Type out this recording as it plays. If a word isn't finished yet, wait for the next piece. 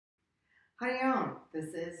Hariom,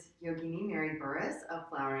 this is Yogini Mary Burris of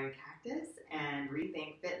Flowering Cactus and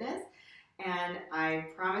Rethink Fitness, and I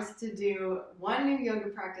promise to do one new yoga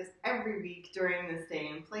practice every week during the stay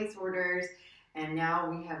in place orders, and now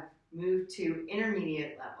we have moved to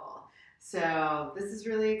intermediate level. So this is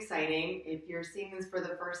really exciting. If you're seeing this for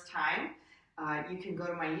the first time, you can go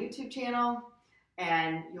to my YouTube channel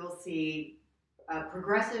and you'll see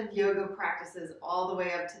progressive yoga practices all the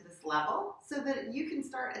way up to this level so that you can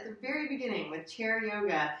start at the very beginning with chair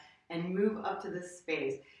yoga and move up to this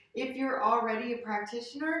space. If you're already a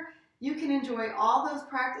practitioner, you can enjoy all those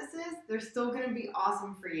practices. They're still going to be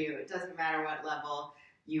awesome for you. It doesn't matter what level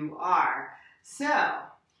you are. So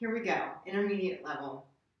here we go, intermediate level.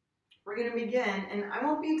 We're going to begin, and I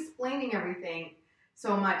won't be explaining everything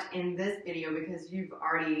so much in this video because you've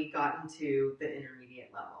already gotten to the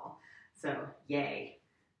intermediate level. So, yay.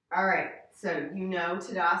 All right, so you know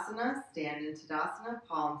Tadasana, stand in Tadasana,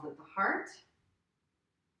 palms at the heart.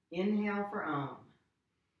 Inhale for Om.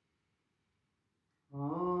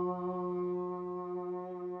 Om.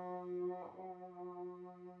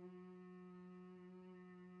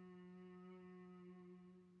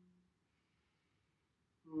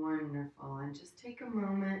 Wonderful, and just take a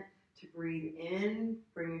moment to breathe in,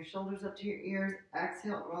 bring your shoulders up to your ears,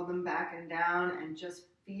 exhale, roll them back and down, and just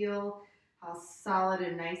feel how solid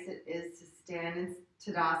and nice it is to stand in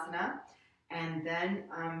Tadasana. And then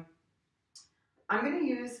I'm going to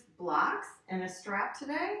use blocks and a strap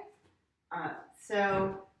today.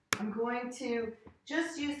 So I'm going to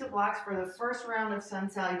just use the blocks for the first round of sun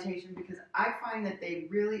salutation because I find that they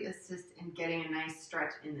really assist in getting a nice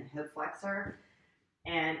stretch in the hip flexor.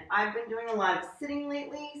 And I've been doing a lot of sitting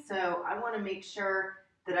lately, so I want to make sure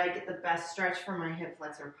that I get the best stretch for my hip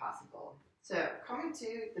flexor possible. So coming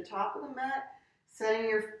to the top of the mat, setting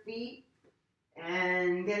your feet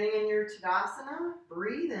and getting in your Tadasana,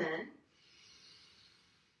 breathe in.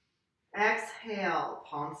 Exhale,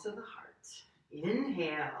 palms to the heart.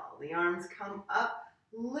 Inhale, the arms come up,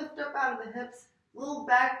 lift up out of the hips, little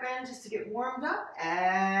back bend just to get warmed up.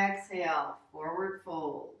 Exhale, forward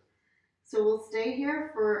fold. So we'll stay here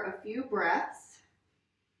for a few breaths.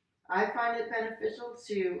 I find it beneficial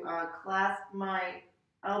to clasp my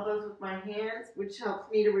elbows with my hands, which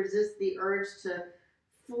helps me to resist the urge to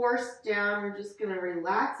force down. We're just going to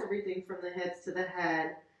relax everything from the hips to the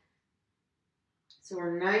head. So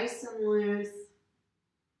we're nice and loose.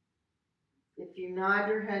 If you nod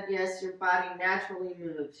your head yes, your body naturally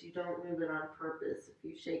moves. You don't move it on purpose. If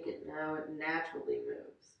you shake it no, it naturally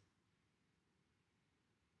moves.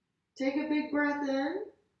 Take a big breath in.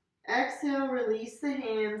 Exhale, release the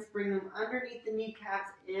hands, bring them underneath the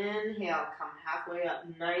kneecaps. Inhale, come halfway up,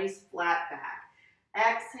 nice flat back.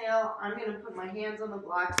 Exhale, I'm going to put my hands on the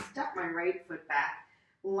blocks, step my right foot back,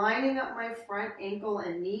 lining up my front ankle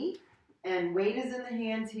and knee, and weight is in the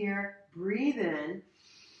hands here. Breathe in.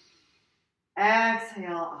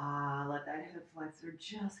 Exhale, let that hip flexor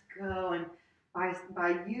just go. And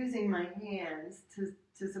by using my hands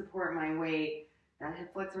to support my weight, that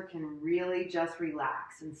hip flexor can really just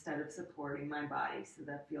relax instead of supporting my body. So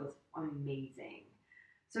that feels amazing.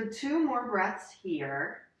 So 2 more breaths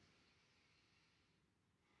here.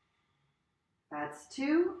 That's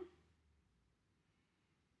 2.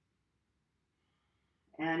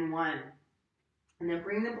 And 1. And then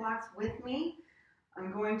bring the blocks with me.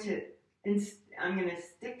 I'm going to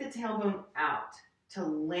stick the tailbone out to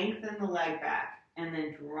lengthen the leg back and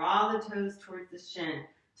then draw the toes towards the shin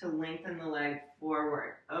to lengthen the leg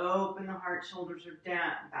forward. Open the heart, shoulders are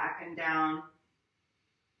down, back and down.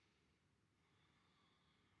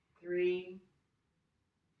 3,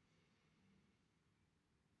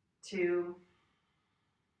 2,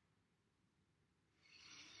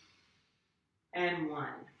 and 1.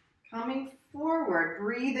 Coming forward,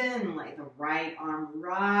 breathe in, let the right arm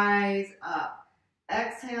rise up.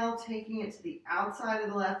 Exhale, taking it to the outside of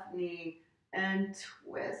the left knee and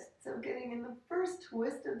twist. So getting in the first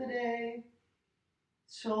twist of the day.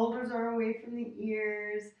 Shoulders are away from the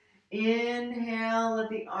ears. Inhale, let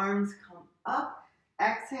the arms come up.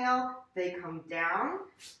 Exhale, they come down.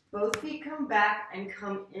 Both feet come back and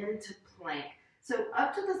come into plank. So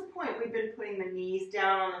up to this point, we've been putting the knees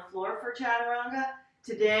down on the floor for Chaturanga.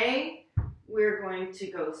 Today, we're going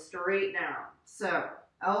to go straight down. So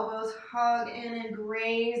elbows hug in and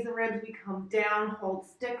graze the ribs. We come down, hold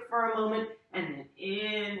stick for a moment, and then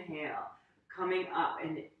inhale, coming up.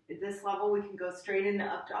 And at this level, we can go straight into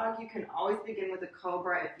up dog. You can always begin with a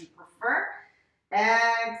cobra if you prefer.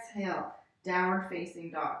 Exhale, downward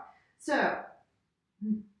facing dog. So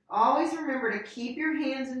always remember to keep your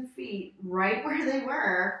hands and feet right where they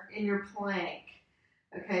were in your plank.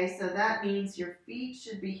 Okay, so that means your feet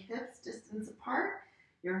should be hips distance apart.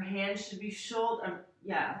 Your hands should be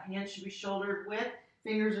hands should be shouldered width.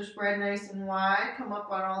 Fingers are spread nice and wide. Come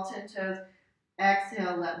up on all 10 toes.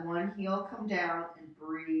 Exhale, let one heel come down and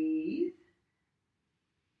breathe.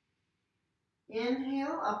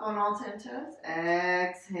 Inhale, up on all 10 toes.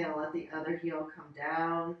 Exhale, let the other heel come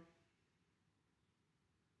down.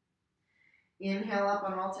 Inhale, up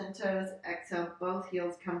on all 10 toes. Exhale, both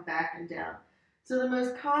heels come back and down. So the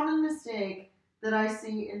most common mistake that I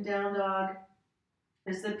see in down dog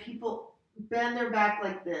is that people bend their back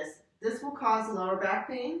like this. This will cause lower back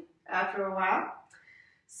pain after a while.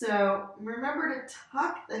 So remember to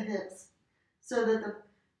tuck the hips so that the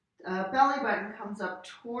belly button comes up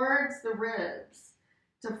towards the ribs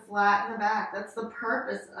to flatten the back. That's the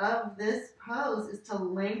purpose of this pose, is to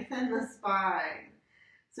lengthen the spine.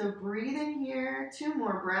 So breathe in here, 2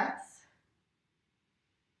 more breaths.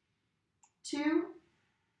 2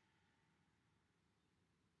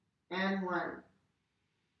 and 1.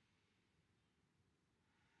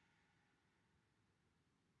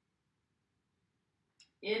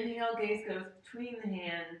 Inhale, gaze goes between the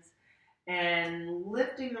hands and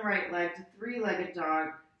lifting the right leg to 3-legged dog,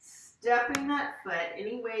 stepping that foot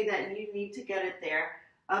any way that you need to get it there,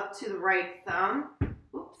 up to the right thumb.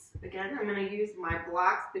 Oops, again, I'm going to use my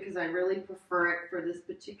blocks because I really prefer it for this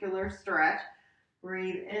particular stretch.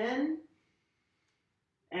 Breathe in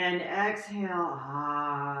and exhale.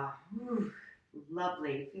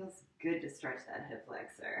 Lovely. Feels good to stretch that hip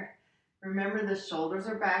flexor. Remember, the shoulders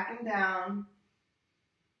are back and down.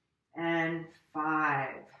 And 5,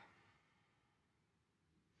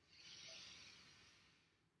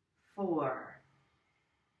 4,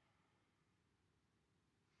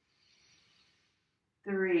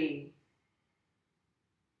 3,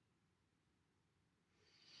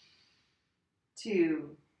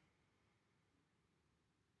 2,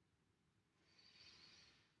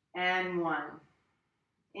 and 1.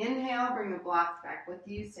 Inhale, bring the blocks back with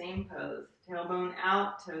you, same pose. Tailbone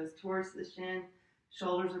out, toes towards the shin,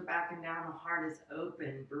 shoulders are back and down, the heart is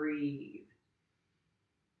open. Breathe.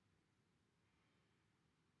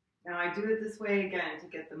 Now I do it this way again to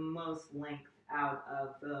get the most length out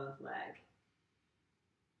of the leg.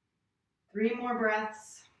 3 more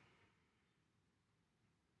breaths.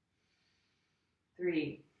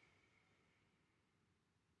 3,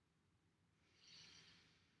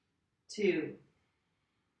 2,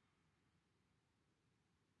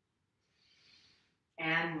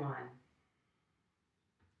 and 1.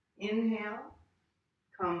 Inhale,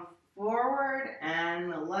 come forward,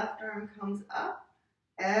 and the left arm comes up.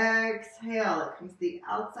 Exhale, it comes to the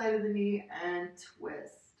outside of the knee and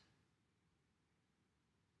twist.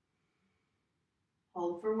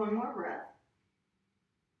 Hold for 1 more breath.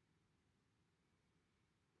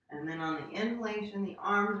 And then on the inhalation, the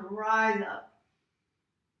arms rise up.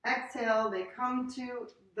 Exhale, they come to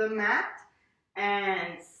the mat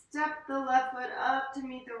and step the left foot up to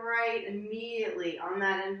meet the right immediately. On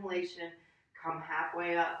that inhalation, come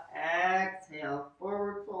halfway up. Exhale,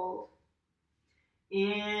 forward fold.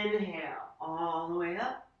 Inhale, all the way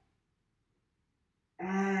up.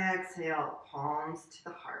 Exhale, palms to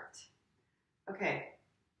the heart. Okay,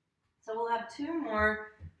 so we'll have 2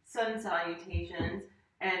 more sun salutations,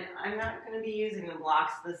 and I'm not going to be using the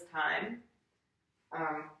blocks this time.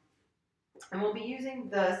 And we'll be using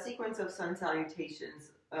the sequence of sun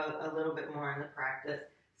salutations a little bit more in the practice.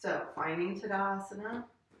 So, finding Tadasana.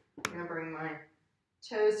 I'm going to bring my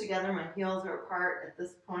toes together. My heels are apart at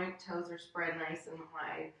this point. Toes are spread nice and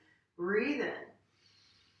wide. Breathe in.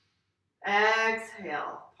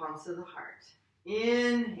 Exhale, palms to the heart.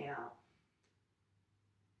 Inhale.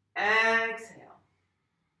 Exhale.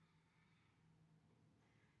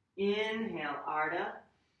 Inhale, Ardha.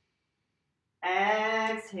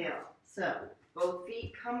 Exhale. So, both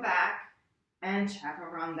feet come back and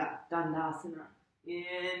Chaturanga Dandasana.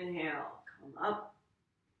 Inhale, come up.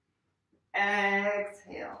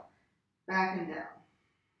 Exhale, back and down.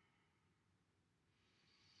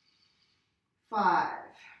 5,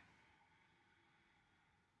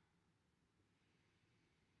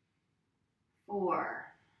 4,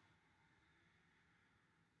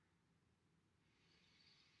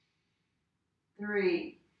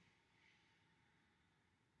 3,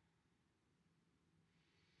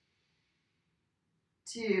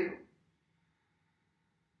 2,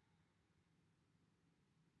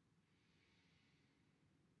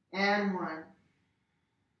 and 1.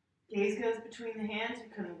 Gaze goes between the hands. You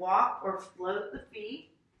can walk or float the feet.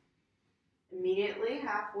 Immediately,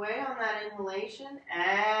 halfway on that inhalation,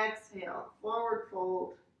 exhale, forward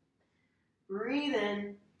fold. Breathe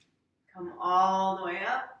in, come all the way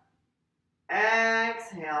up.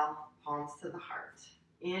 Exhale, palms to the heart.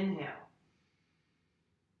 Inhale.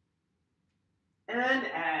 And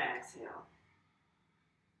exhale.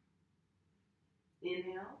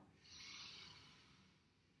 Inhale.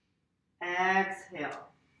 Exhale.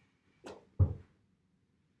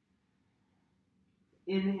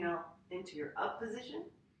 Inhale into your up position.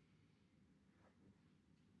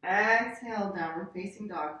 Exhale, downward facing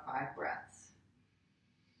dog, 5 breaths.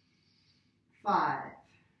 5.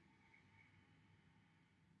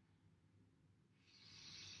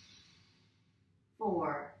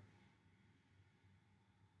 4.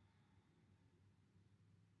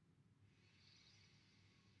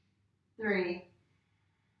 3.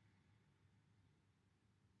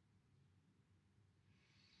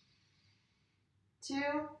 2.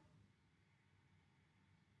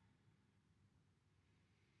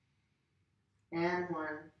 And 1.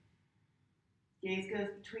 Gaze goes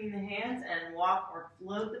between the hands and walk or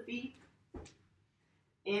float the feet.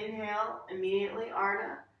 Inhale, immediately,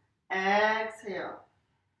 Ardha. Exhale.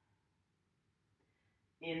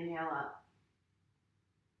 Inhale up.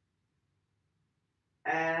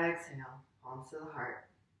 Exhale, palms to the heart.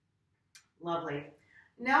 Lovely.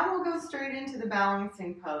 Now we'll go straight into the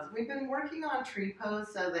balancing pose. We've been working on tree pose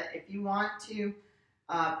so that if you want to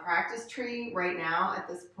practice tree right now at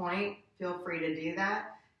this point, feel free to do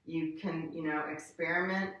that. You can,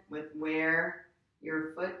 experiment with where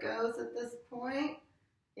your foot goes at this point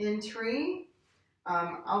in tree.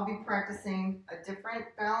 I'll be practicing a different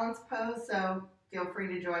balance pose, so feel free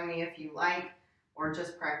to join me if you like, or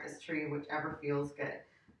just practice tree, whichever feels good.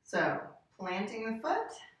 So, planting the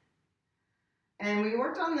foot. And we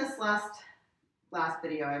worked on this last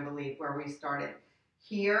video, I believe, where we started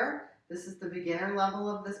here. This is the beginner level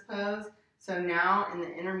of this pose. So now in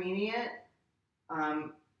the intermediate,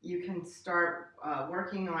 you can start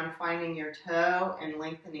working on finding your toe and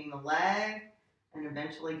lengthening the leg and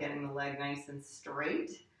eventually getting the leg nice and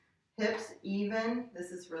straight. Hips even,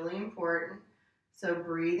 this is really important. So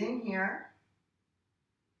breathe in here.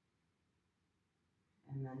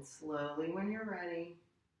 And then slowly when you're ready,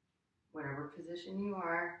 whatever position you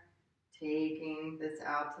are, taking this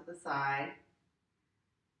out to the side.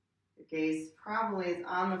 The gaze probably is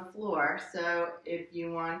on the floor, so if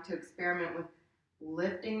you want to experiment with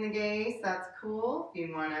lifting the gaze, that's cool. If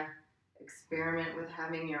you want to experiment with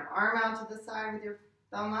having your arm out to the side with your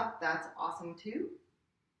thumb up, that's awesome too.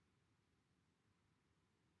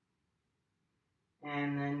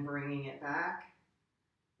 And then bringing it back,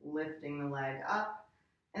 lifting the leg up,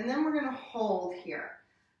 and then we're going to hold here.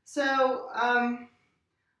 So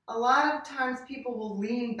a lot of times people will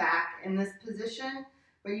lean back in this position,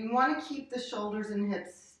 but you want to keep the shoulders and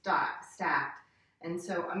hips stacked. And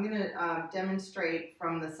so I'm going to demonstrate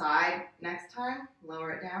from the side next time.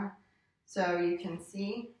 Lower it down so you can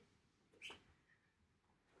see.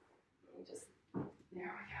 There we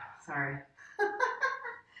go. Sorry.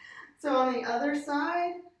 So on the other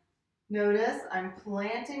side, notice I'm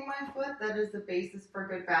planting my foot. That is the basis for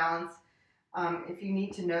good balance. If you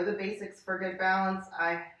need to know the basics for good balance,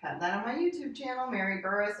 I have that on my YouTube channel, Mary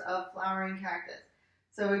Burris of Flowering Cactus.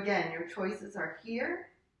 So again, your choices are here,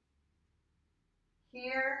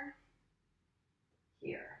 here,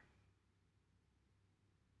 here.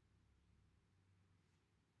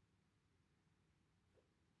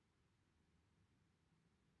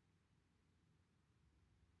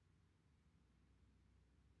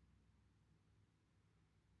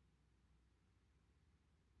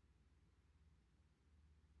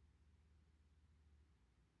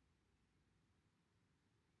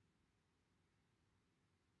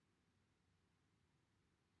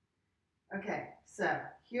 Okay, so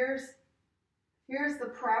here's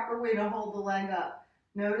the proper way to hold the leg up.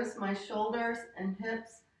 Notice my shoulders and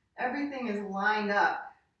hips, everything is lined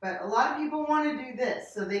up. But a lot of people want to do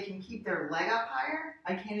this so they can keep their leg up higher.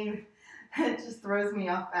 I can't even, it just throws me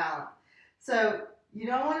off balance. So you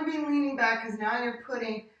don't want to be leaning back because now you're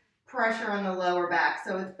putting pressure on the lower back.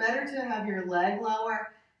 So it's better to have your leg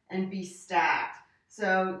lower and be stacked.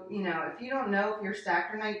 So, if you don't know if you're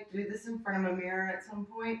stacked or not, do this in front of a mirror at some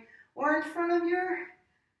point or in front of your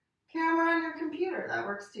camera on your computer. That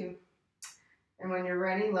works too. And when you're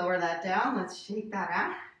ready, lower that down. Let's shake that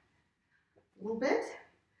out a little bit.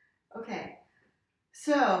 Okay,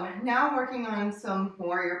 so now working on some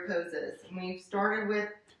warrior poses. We've started with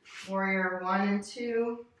warrior 1 and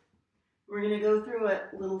 2. We're going to go through a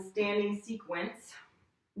little standing sequence.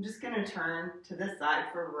 I'm just going to turn to this side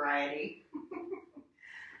for variety.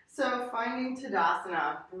 So finding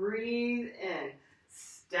Tadasana, breathe in.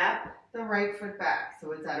 Step the right foot back,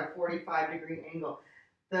 so it's at a 45-degree angle.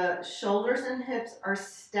 The shoulders and hips are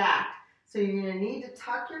stacked, so you're going to need to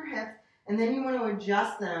tuck your hips And then you want to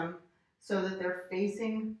adjust them so that they're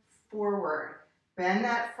facing forward. Bend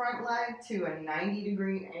that front leg to a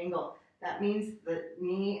 90-degree angle. That means the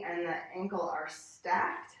knee and the ankle are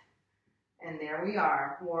stacked. And there we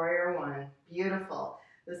are, warrior one. Beautiful.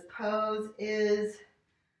 This pose is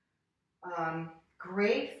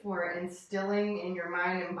great for instilling in your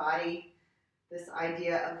mind and body this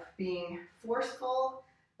idea of being forceful,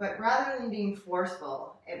 but rather than being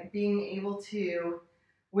forceful, being able to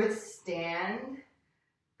withstand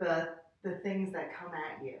the things that come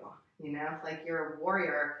at you, you know, like you're a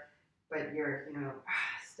warrior, but you're, you know,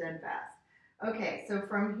 steadfast. Okay, so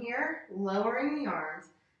from here, lowering the arms,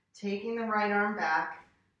 taking the right arm back,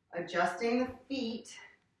 adjusting the feet,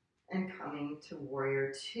 and coming to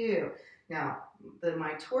warrior two. Now,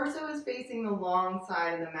 my torso is facing the long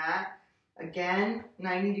side of the mat. Again,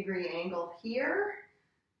 90-degree angle here,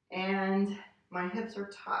 and my hips are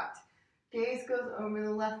tucked. Gaze goes over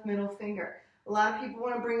the left middle finger. A lot of people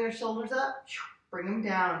want to bring their shoulders up, bring them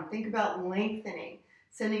down. Think about lengthening,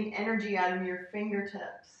 sending energy out of your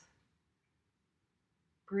fingertips.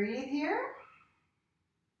 Breathe here.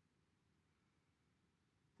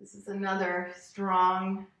 This is another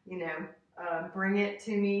strong, you know, bring it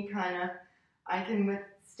to me kind of, I can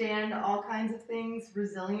withstand all kinds of things,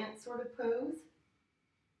 resilient sort of pose.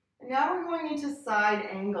 And now we're going into side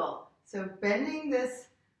angle. So bending this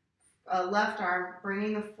left arm,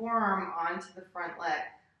 bringing the forearm onto the front leg.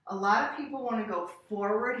 A lot of people want to go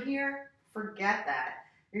forward here. Forget that.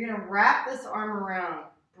 You're going to wrap this arm around,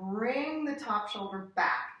 bring the top shoulder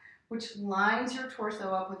back, which lines your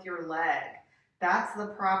torso up with your leg. That's the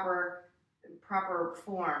proper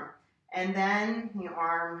form. And then the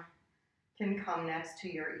arm can come next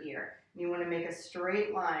to your ear. You want to make a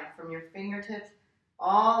straight line from your fingertips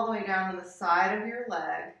all the way down to the side of your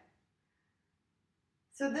leg.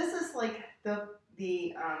 So this is like the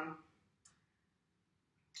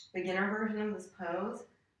beginner version of this pose.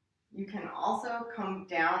 You can also come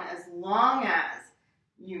down as long as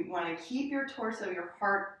you want to keep your torso, your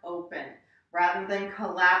heart open, rather than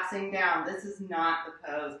collapsing down. This is not the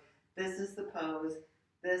pose. This is the pose.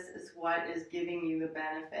 This is what is giving you the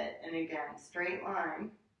benefit. And again, straight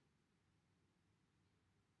line.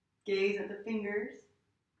 Gaze at the fingers.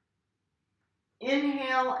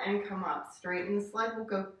 Inhale and come up. Straighten this leg. We'll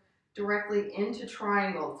go directly into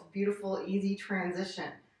triangle. It's a beautiful, easy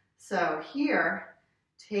transition. So here,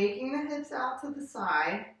 taking the hips out to the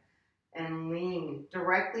side and lean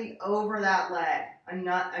directly over that leg.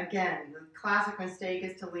 Again, the classic mistake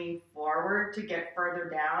is to lean forward to get further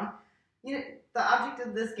down. You know, the object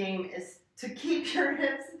of this game is to keep your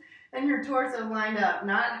hips and your torso lined up,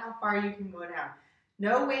 not how far you can go down.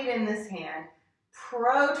 No weight in this hand.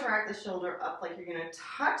 Protract the shoulder up like you're going to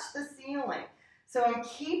touch the ceiling. So I'm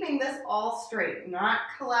keeping this all straight, not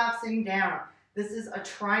collapsing down. This is a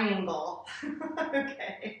triangle.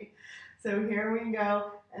 Okay, so here we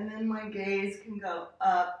go. And then my gaze can go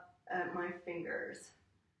up at my fingers.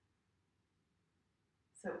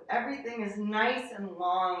 So everything is nice and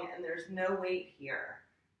long and there's no weight here.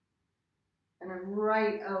 And I'm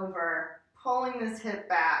right over, pulling this hip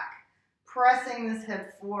back, pressing this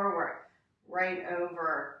hip forward, right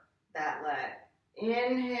over that leg.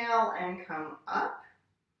 Inhale and come up.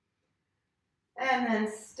 And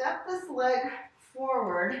then step this leg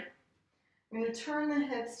forward. I'm going to turn the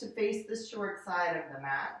hips to face the short side of the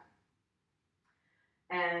mat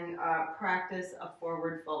and practice a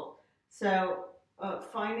forward fold. So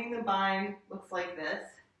finding the bind looks like this.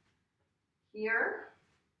 Here.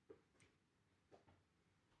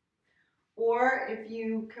 Or if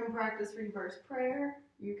you can practice reverse prayer,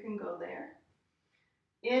 you can go there.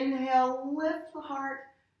 Inhale, lift the heart.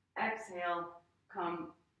 Exhale,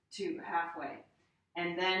 come to halfway.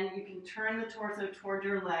 And then you can turn the torso toward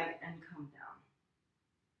your leg and come down.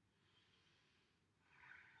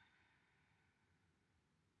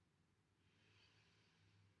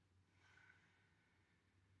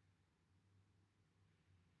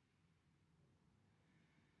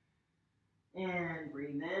 And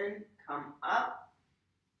breathe in, come up.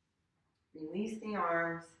 Release the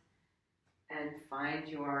arms and find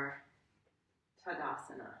your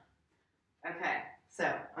Tadasana. Okay,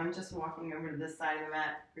 so I'm just walking over to this side of the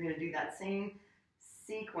mat. We're going to do that same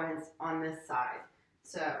sequence on this side.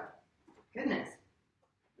 So, goodness,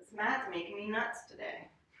 this mat's making me nuts today.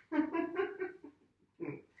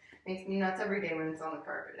 Makes me nuts every day when it's on the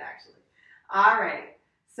carpet, actually. All right,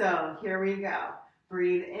 so here we go.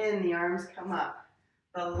 Breathe in, the arms come up.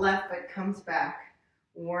 The left foot comes back.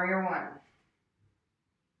 Warrior one.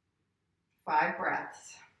 5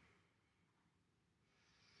 breaths.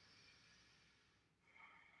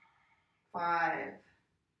 5,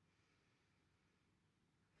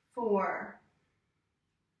 4.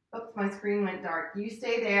 Oops, my screen went dark. You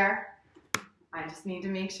stay there. I just need to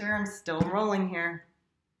make sure I'm still rolling here.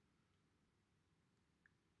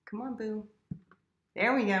 Come on, Boo.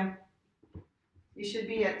 There we go. You should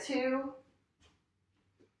be at 2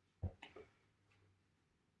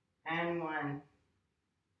 and 1.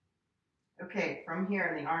 Okay, from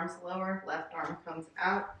here, the arms lower, left arm comes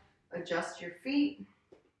out. Adjust your feet.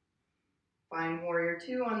 Find warrior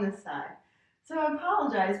 2 on this side. So I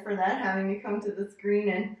apologize for that, having to come to the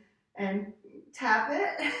screen and tap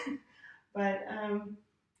it. But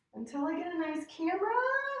until I get a nice camera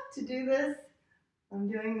to do this, I'm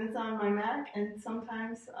doing this on my Mac, and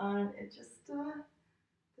sometimes it just,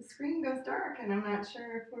 the screen goes dark, and I'm not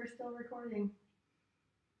sure if we're still recording.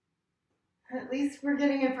 At least we're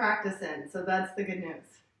getting a practice in, so that's the good news.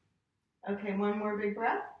 Okay, one more big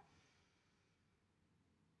breath.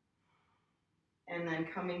 And then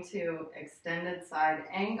coming to extended side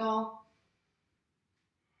angle.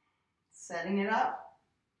 Setting it up.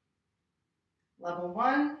 Level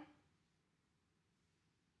 1.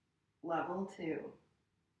 Level 2.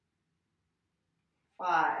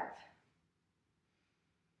 5.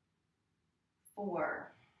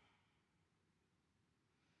 4.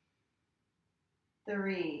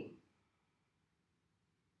 3.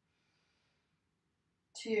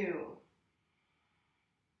 2.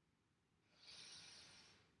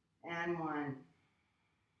 And 1.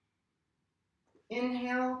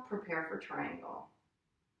 Inhale, prepare for triangle.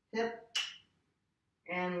 Hip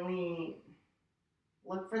and lean.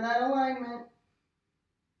 Look for that alignment.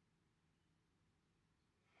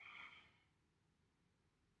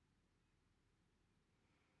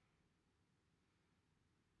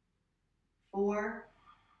 4.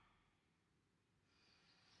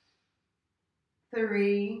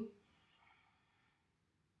 3.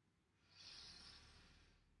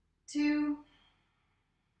 2.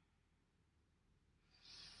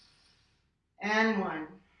 And 1.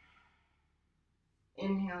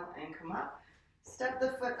 Inhale and come up. Step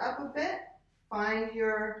the foot up a bit. Find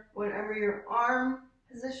your, whatever your arm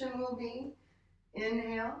position will be.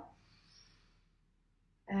 Inhale.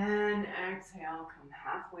 And exhale, come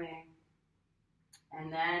halfway.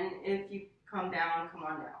 And then if you come down, come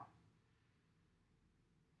on down.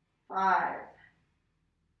 5.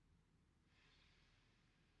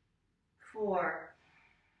 4.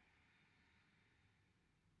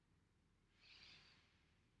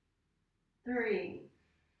 3.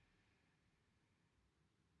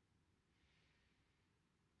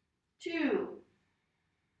 2.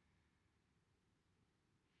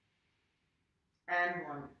 And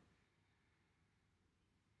 1.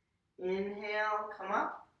 Inhale, come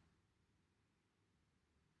up.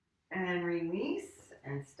 And release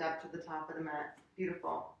and step to the top of the mat.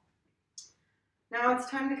 Beautiful. Now it's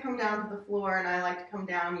time to come down to the floor, and I like to come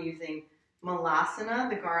down using Malasana,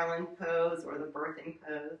 the garland pose or the birthing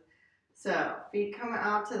pose. So feet come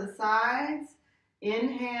out to the sides.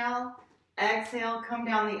 Inhale, exhale, come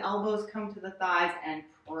down. The elbows come to the thighs and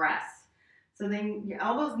press. So then your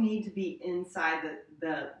elbows need to be inside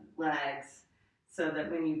the legs so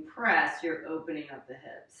that when you press, you're opening up the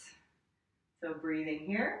hips. So breathing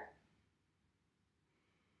here.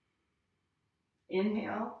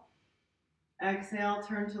 Inhale. Exhale,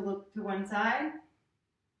 turn to look to one side.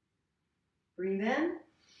 Breathe in.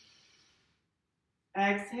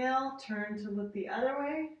 Exhale, turn to look the other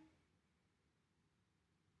way.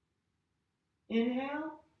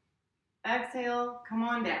 Inhale. Exhale, come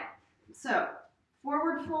on down. So,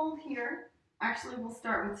 forward fold here. Actually, we'll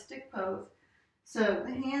start with stick pose. So,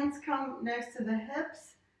 the hands come next to the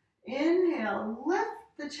hips. Inhale, lift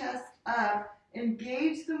the chest up.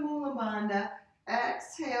 Engage the Mula Bandha.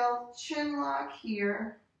 Exhale, chin lock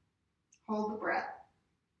here. Hold the breath.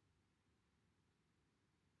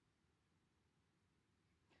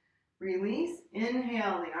 Release.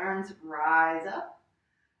 Inhale, the arms rise up.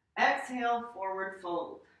 Exhale, forward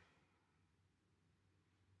fold.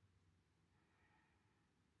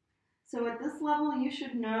 So at this level, you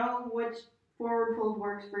should know which forward fold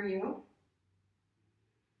works for you.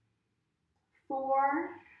 4,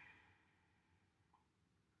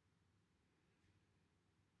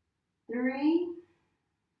 3,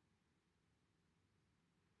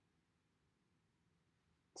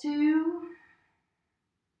 2,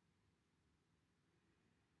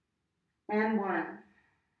 and 1.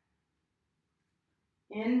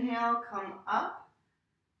 Inhale, come up.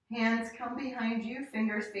 Hands come behind you,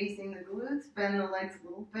 fingers facing the glutes. Bend the legs a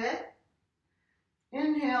little bit.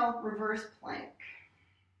 Inhale, reverse plank.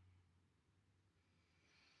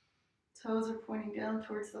 Toes are pointing down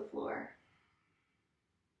towards the floor.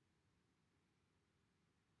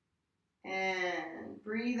 And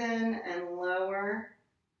breathe in and lower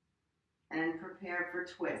and prepare for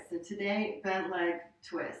twist. And today, bent leg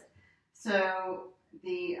twist. So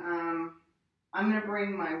I'm going to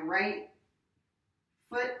bring my right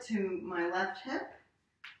foot to my left hip.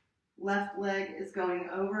 Left leg is going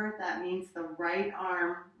over. That means the right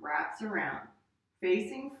arm wraps around.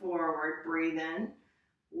 Facing forward, breathe in,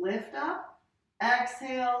 lift up,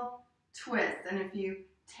 exhale, twist. And if you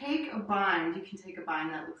take a bind, you can take a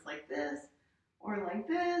bind that looks like this, or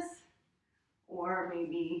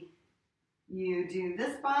maybe you do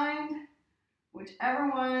this bind, whichever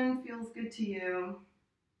one feels good to you.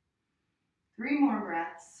 3 more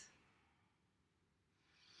breaths.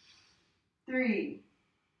 3,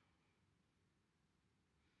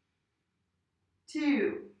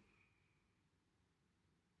 2,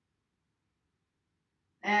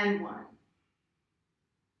 and 1.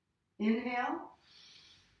 Inhale,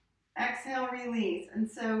 exhale, release. And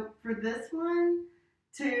so for this one,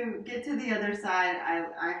 to get to the other side,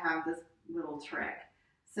 I have this little trick.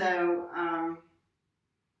 So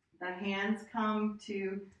the hands come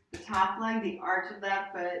to the top leg, the arch of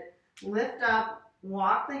that foot, lift up,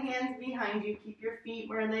 walk the hands behind you, keep your feet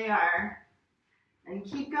where they are, and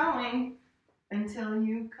keep going until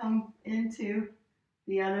you come into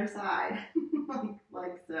the other side,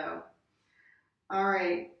 like so. All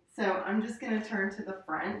right, so I'm just going to turn to the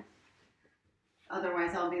front.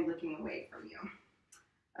 Otherwise, I'll be looking away from you.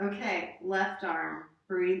 Okay, left arm.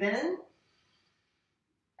 Breathe in.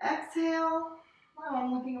 Exhale. Oh,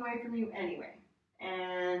 I'm looking away from you anyway.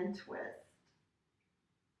 And twist.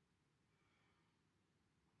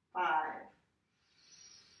 5,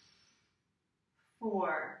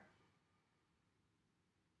 4,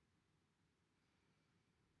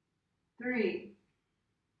 3,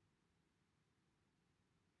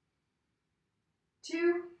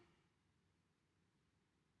 2,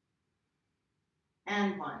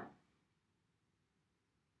 and 1.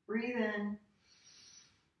 Breathe in,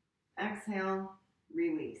 exhale,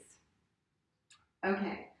 release.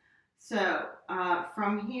 Okay, so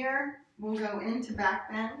from here, we'll go into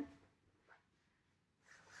back bend.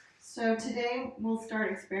 So today we'll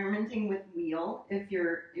start experimenting with wheel if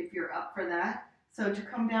you're up for that. So to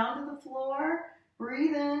come down to the floor,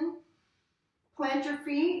 breathe in, plant your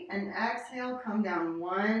feet, and exhale, come down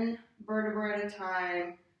 1 vertebra at a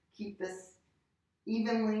time. Keep this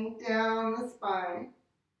evenly down the spine.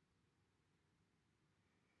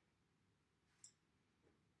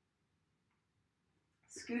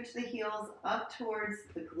 Scooch the heels up towards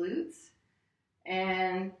the glutes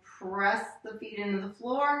and press the feet into the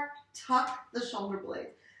floor. Tuck the shoulder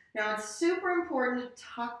blades. Now it's super important to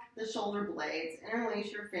tuck the shoulder blades,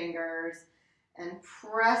 interlace your fingers, and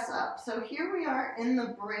press up. So here we are in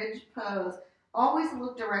the bridge pose. Always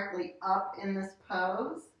look directly up in this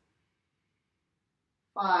pose.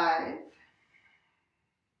 5,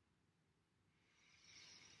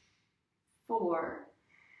 4,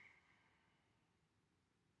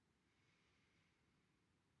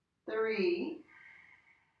 3,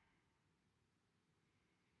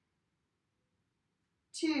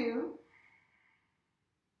 2,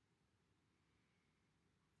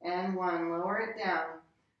 and 1. Lower it down.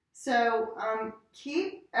 So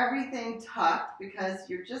keep everything tucked because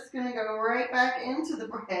you're just going to go right back into the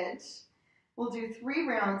bridge. We'll do 3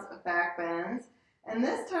 rounds of back bends. And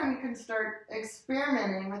this time you can start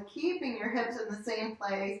experimenting with keeping your hips in the same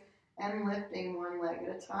place and lifting 1 leg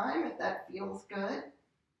at a time if that feels good.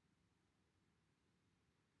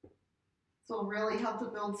 This will really help to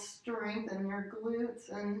build strength in your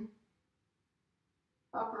glutes and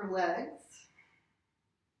upper legs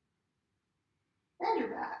and your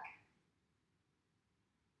back.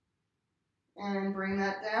 And bring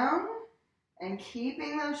that down and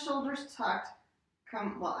keeping those shoulders tucked.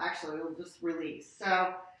 Actually we'll just release.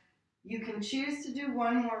 So you can choose to do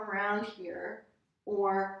 1 more round here,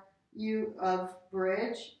 or of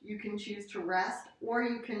bridge, you can choose to rest, or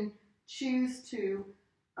you can choose to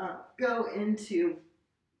go into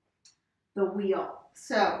the wheel.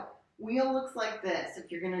 So wheel looks like this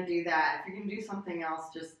if you're going to do that. If you're going to do something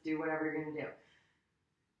else, just do whatever you're going to do.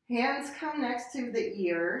 Hands come next to the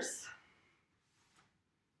ears.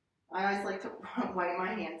 I always like to wipe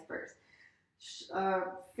my hands first.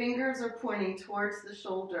 Fingers are pointing towards the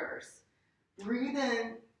shoulders. Breathe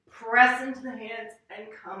in, press into the hands, and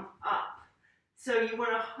come up. So you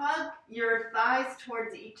want to hug your thighs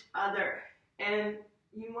towards each other, and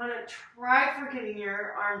you want to try for getting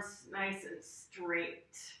your arms nice and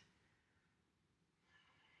straight.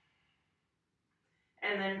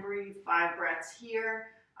 And then breathe 5 breaths here.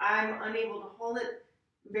 I'm unable to hold it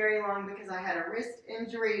very long because I had a wrist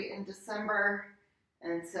injury in December,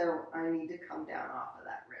 And so I need to come down off of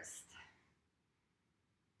that wrist.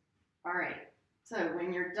 All right, so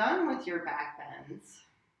when you're done with your back bends,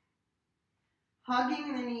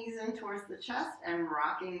 hugging the knees in towards the chest and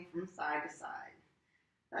rocking from side to side.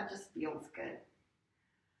 That just feels good.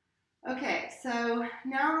 Okay, so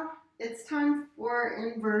now it's time for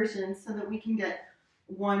inversion so that we can get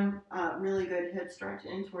one really good hip stretch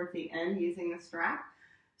in towards the end using the strap.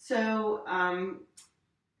 So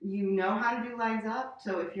you know how to do legs up.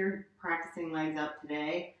 So if you're practicing legs up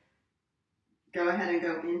today, go ahead and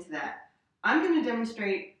go into that. I'm going to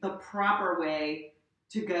demonstrate the proper way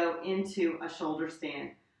to go into a shoulder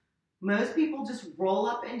stand. Most people just roll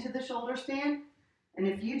up into the shoulder stand, and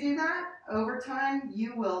if you do that over time,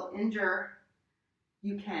 you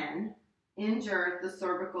can injure the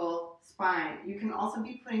cervical spine. You can also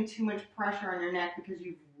be putting too much pressure on your neck because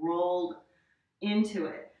you've rolled into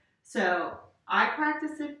it. So I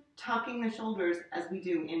practice it tucking the shoulders as we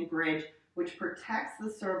do in bridge, which protects the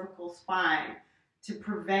cervical spine to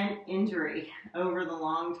prevent injury over the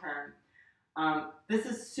long term. This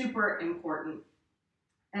is super important.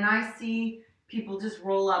 And I see people just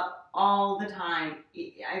roll up all the time.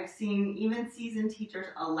 I've seen even seasoned teachers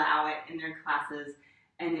allow it in their classes,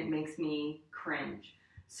 and it makes me cringe.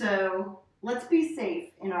 So let's be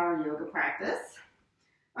safe in our yoga practice.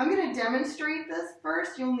 I'm going to demonstrate this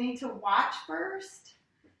first. You'll need to watch first,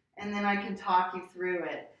 and then I can talk you through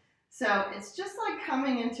it. So it's just like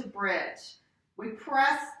coming into bridge. We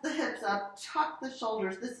press the hips up, tuck the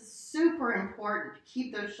shoulders. This is super important to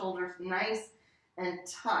keep those shoulders nice and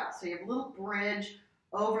tucked. So you have a little bridge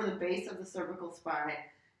over the base of the cervical spine,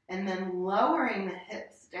 and then lowering the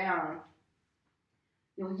hips down.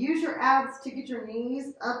 You'll use your abs to get your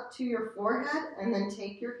knees up to your forehead, and then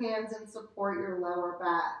take your hands and support your lower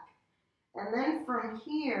back. And then from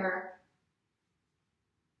here,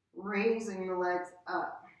 raising the legs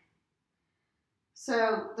up.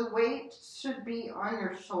 So the weight should be on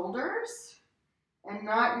your shoulders and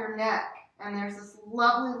not your neck. And there's this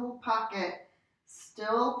lovely little pocket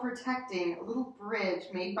still protecting, a little bridge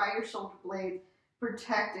made by your shoulder blades,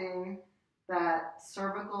 protecting that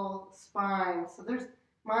cervical spine. So there's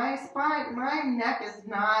my neck is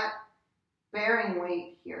not bearing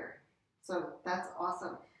weight here. So that's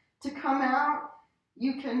awesome. To come out,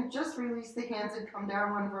 you can just release the hands and come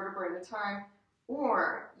down one vertebra at a time,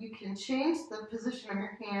 or you can change the position of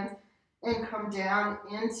your hands and come down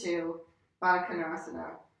into Baddha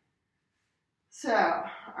Konasana. So,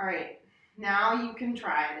 all right, now you can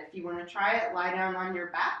try it. If you want to try it, lie down on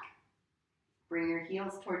your back, bring your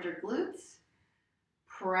heels towards your glutes,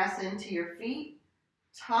 press into your feet,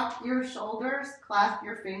 tuck your shoulders, clasp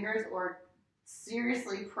your fingers, or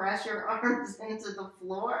seriously press your arms into the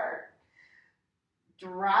floor.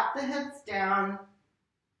 Drop the hips down,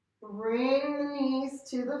 bring the knees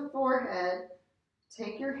to the forehead,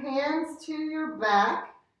 take your hands to your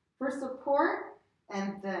back for support,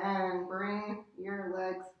 and then bring your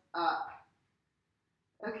legs up.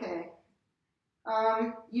 Okay,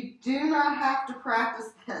 you do not have to practice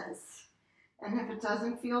this, and if it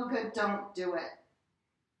doesn't feel good, don't do it.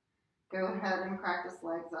 Go ahead and practice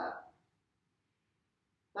legs up.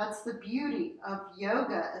 That's the beauty of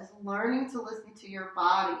yoga, is learning to listen to your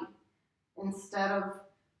body instead of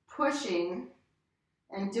pushing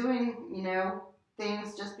and doing,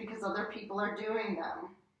 things just because other people are doing them.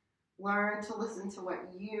 Learn to listen to what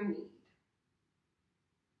you need.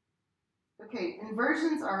 Okay,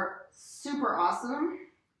 inversions are super awesome,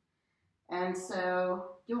 and so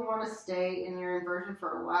you'll want to stay in your inversion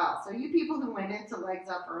for a while. So you people who went into legs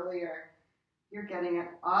up earlier, you're getting an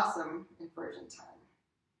awesome inversion time.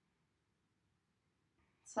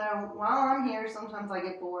 So while I'm here, sometimes I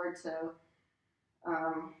get bored, so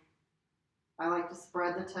I like to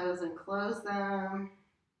spread the toes and close them.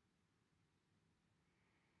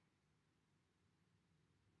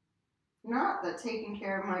 Not that taking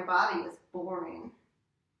care of my body is boring,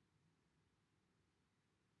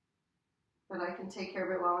 but I can take care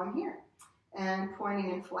of it while I'm here. And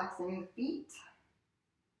pointing and flexing the feet.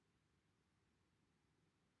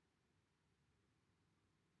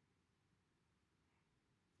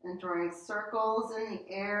 And drawing circles in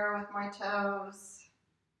the air with my toes.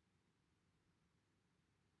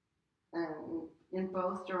 And in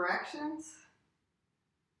both directions.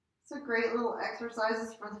 So great little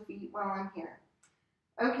exercises for the feet while I'm here.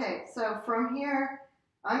 Okay, so from here,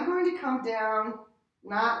 I'm going to come down,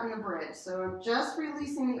 not in the bridge. So I'm just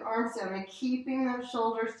releasing the arms down and keeping those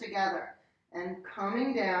shoulders together. And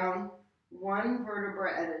coming down one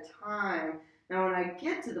vertebra at a time. Now when I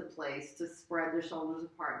get to the place to spread the shoulders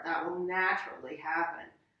apart, that will naturally happen.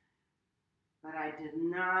 but I did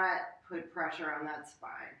not put pressure on that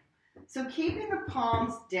spine. So keeping the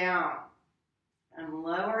palms down and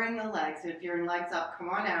lowering the legs. If your legs up, come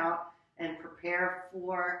on out and prepare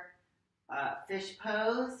for fish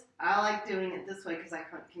pose. I like doing it this way because I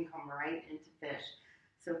can come right into fish.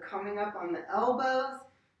 So coming up on the elbows,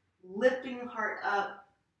 lifting the heart up,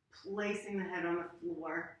 placing the head on the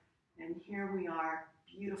floor. And here we are,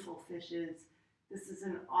 beautiful fishes. This is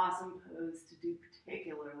an awesome pose to do,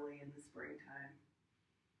 particularly in the springtime.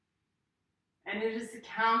 And it is a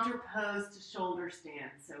counter pose to shoulder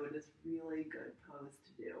stand, so it is really good pose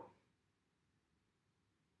to do.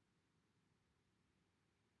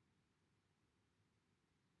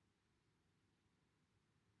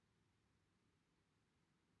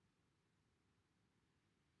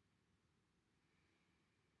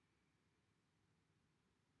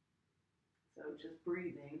 So just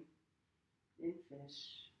breathing in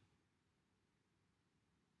fish.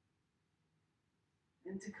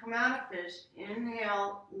 And to come out of fish,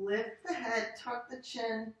 inhale, lift the head, tuck the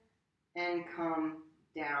chin, and come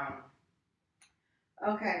down.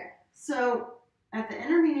 Okay, so at the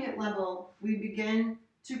intermediate level, we begin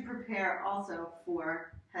to prepare also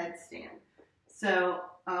for headstand. So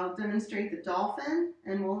I'll demonstrate the dolphin,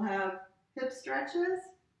 and we'll have hip stretches,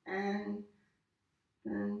 and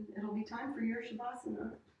then it'll be time for your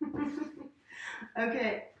Shavasana.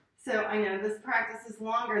 Okay, so I know this practice is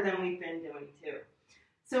longer than we've been doing too.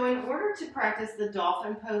 So in order to practice the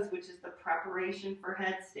dolphin pose, which is the preparation for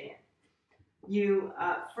headstand, you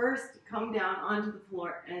first come down onto the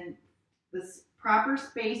floor, and this proper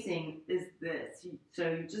spacing is this.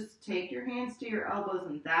 So you just take your hands to your elbows,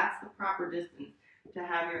 and that's the proper distance to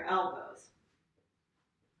have your elbows.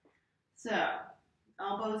 So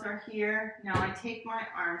elbows are here. Now I take my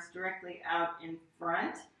arms directly out in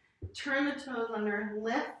front, turn the toes under,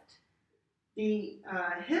 lift the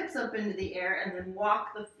hips up into the air, and then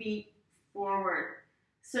walk the feet forward.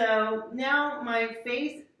 So now my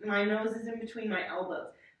nose is in between my elbows.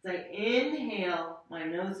 As I inhale, my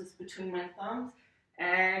nose is between my thumbs.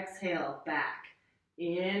 Exhale, back.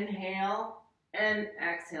 Inhale and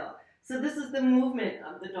exhale. So this is the movement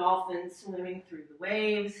of the dolphin swimming through the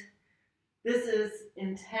waves. This is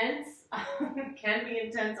intense. Can be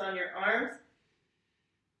intense on your arms.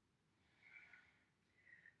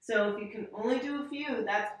 So if you can only do a few,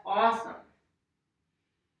 that's awesome.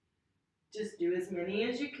 Just do as many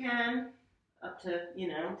as you can, up to, 10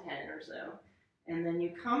 or so. And then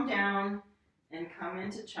you come down and come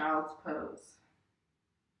into child's pose.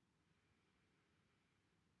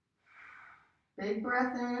 Big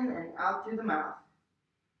breath in and out through the mouth.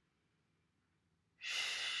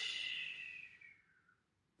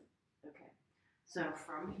 Okay, so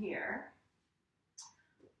from here,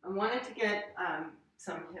 I wanted to get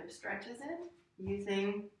some hip stretches in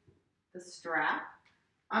using the strap.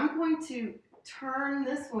 I'm going to turn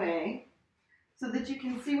this way so that you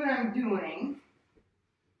can see what I'm doing.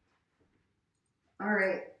 All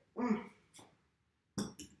right.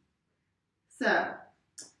 So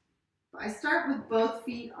I start with both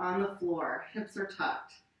feet on the floor, hips are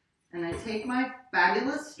tucked, and I take my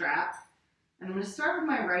fabulous strap, and I'm going to start with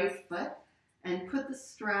my right foot and put the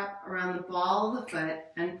strap around the ball of the foot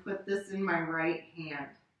and put this in my right hand.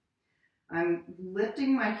 I'm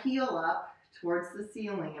lifting my heel up towards the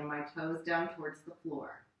ceiling and my toes down towards the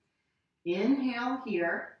floor. Inhale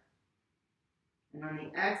here, and on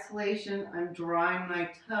the exhalation, I'm drawing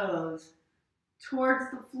my toes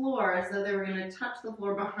towards the floor as though they were going to touch the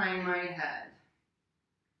floor behind my head.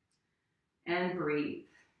 And breathe.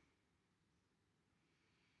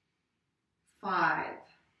 5.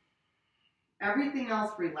 Everything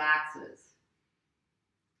else relaxes.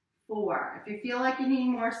 4. If you feel like you need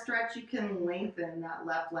more stretch, you can lengthen that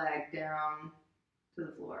left leg down to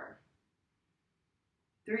the floor.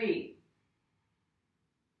 3.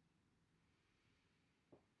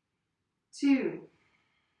 2.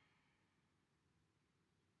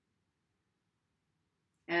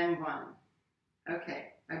 And 1.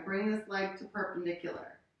 Okay, I bring this leg to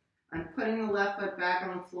perpendicular. I'm putting the left foot back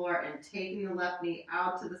on the floor and taking the left knee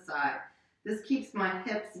out to the side. This keeps my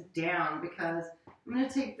hips down because I'm going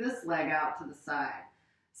to take this leg out to the side.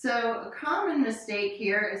 So a common mistake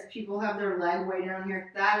here is people have their leg way down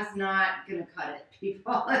here. That is not going to cut it,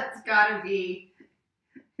 people. It's got to be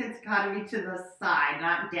to the side,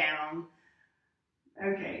 not down.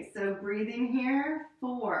 Okay, so breathing here.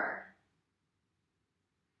 4.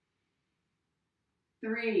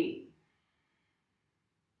 3.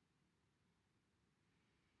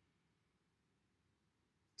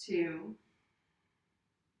 2.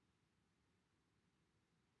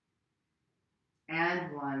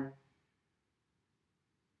 And 1.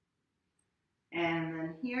 And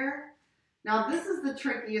then here. Now this is the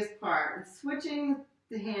trickiest part. It's switching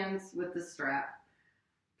the hands with the strap.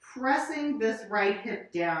 Pressing this right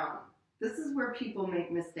hip down. This is where people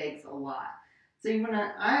make mistakes a lot. So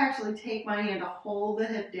I actually take my hand to hold the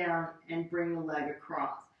hip down and bring the leg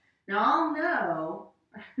across. Now I'll know,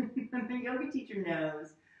 the yoga teacher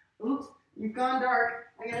knows, oops, you've gone dark,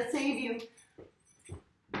 I gotta save you.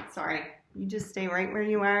 Sorry, you just stay right where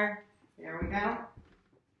you are. There we go.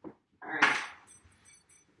 All right.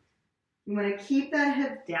 You want to keep that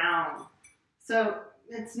hip down. So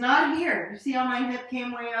it's not here. You see how my hip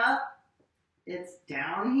came way up? It's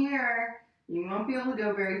down here. You won't be able to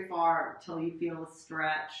go very far until you feel a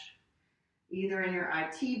stretch, either in your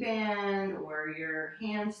IT band or your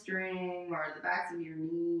hamstring or the backs of your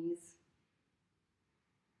knees.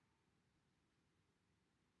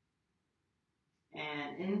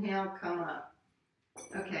 And inhale, come up.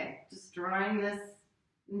 Okay, just drawing this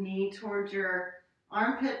knee towards your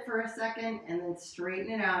armpit for a second and then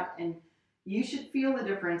straighten it out. And you should feel the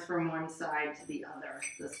difference from one side to the other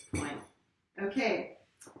at this point. Okay,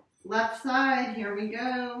 left side, here we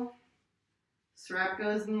go. Strap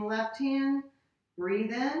goes in the left hand.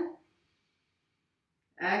 Breathe in.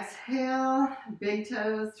 Exhale, big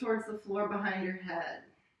toes towards the floor behind your head.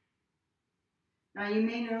 Now you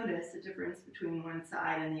may notice a difference between one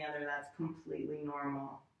side and the other. That's completely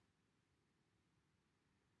normal.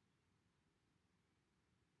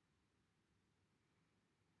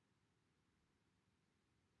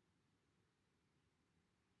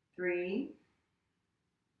 Three,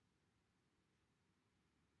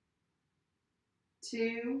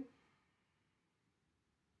 2,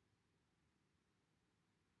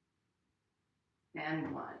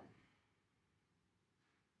 and 1.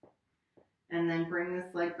 And then bring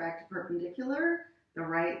this leg back to perpendicular. The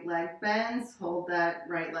right leg bends. Hold that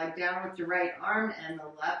right leg down with your right arm, and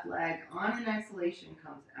the left leg on an exhalation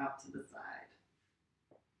comes out to the side.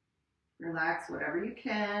 Relax whatever you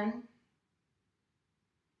can.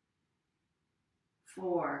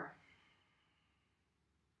 4,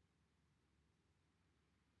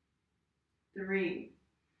 3,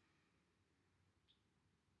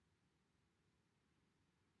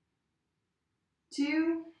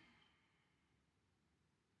 2,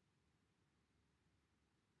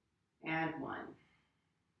 and 1.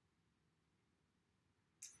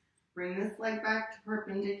 Bring this leg back to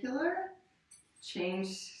perpendicular. Change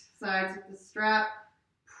sides with the strap,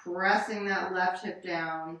 pressing that left hip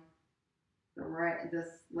down. This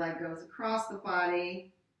leg goes across the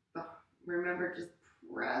body. Remember, just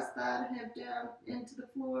press that hip down into the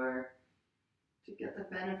floor to get the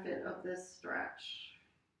benefit of this stretch.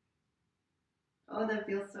 Oh, that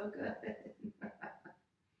feels so good.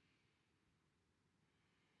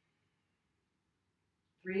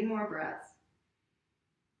 3 more breaths.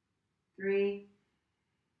 3,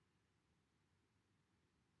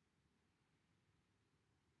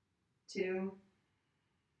 2,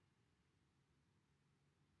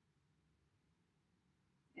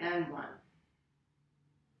 and 1.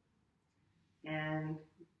 And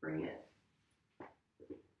bring it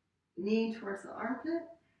knee towards the armpit.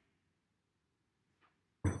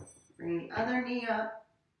 Bring the other knee up.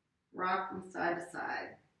 Rock from side to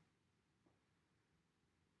side.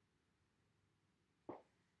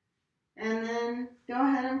 And then go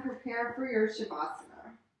ahead and prepare for your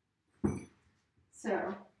Shavasana.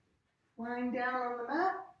 So, lying down on the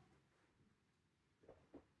mat.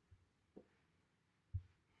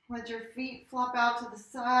 Let your feet flop out to the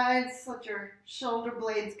sides. Let your shoulder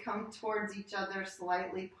blades come towards each other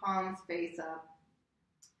slightly, palms face up.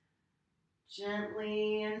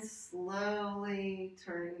 Gently and slowly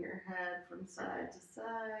turning your head from side to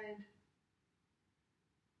side.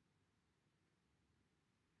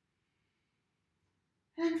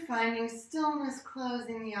 And finding stillness,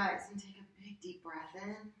 closing the eyes, and take a big deep breath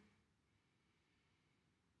in.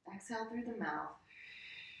 Exhale through the mouth.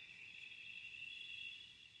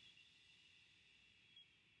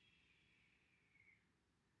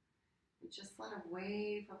 And just let a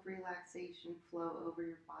wave of relaxation flow over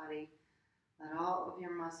your body. Let all of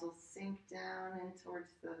your muscles sink down and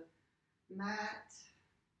towards the mat.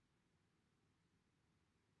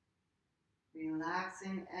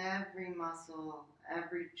 Relaxing every muscle,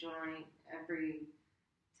 every joint, every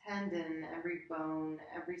tendon, every bone,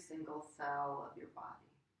 every single cell of your body.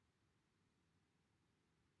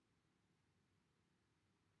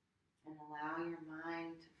 And allow your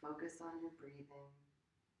mind to focus on your breathing,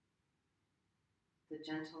 the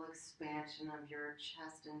gentle expansion of your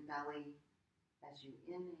chest and belly as you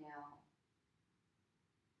inhale,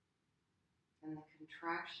 and the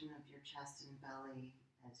contraction of your chest and belly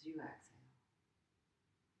as you exhale.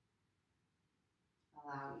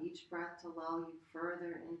 Allow each breath to lull you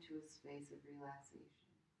further into a space of relaxation.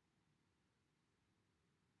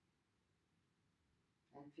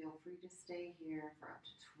 And feel free to stay here for up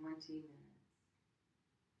to 20 minutes.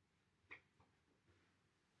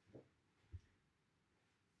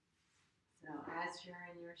 So as you're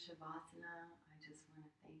in your Shavasana, I just want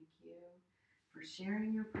to thank you for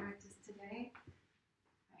sharing your practice today.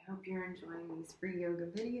 I hope you're enjoying these free yoga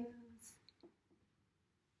videos.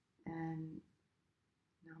 And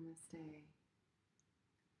namaste.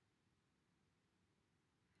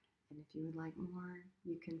 And if you would like more,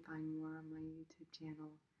 you can find more on my YouTube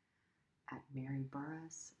channel at Mary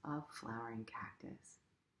Burris of Flowering Cactus.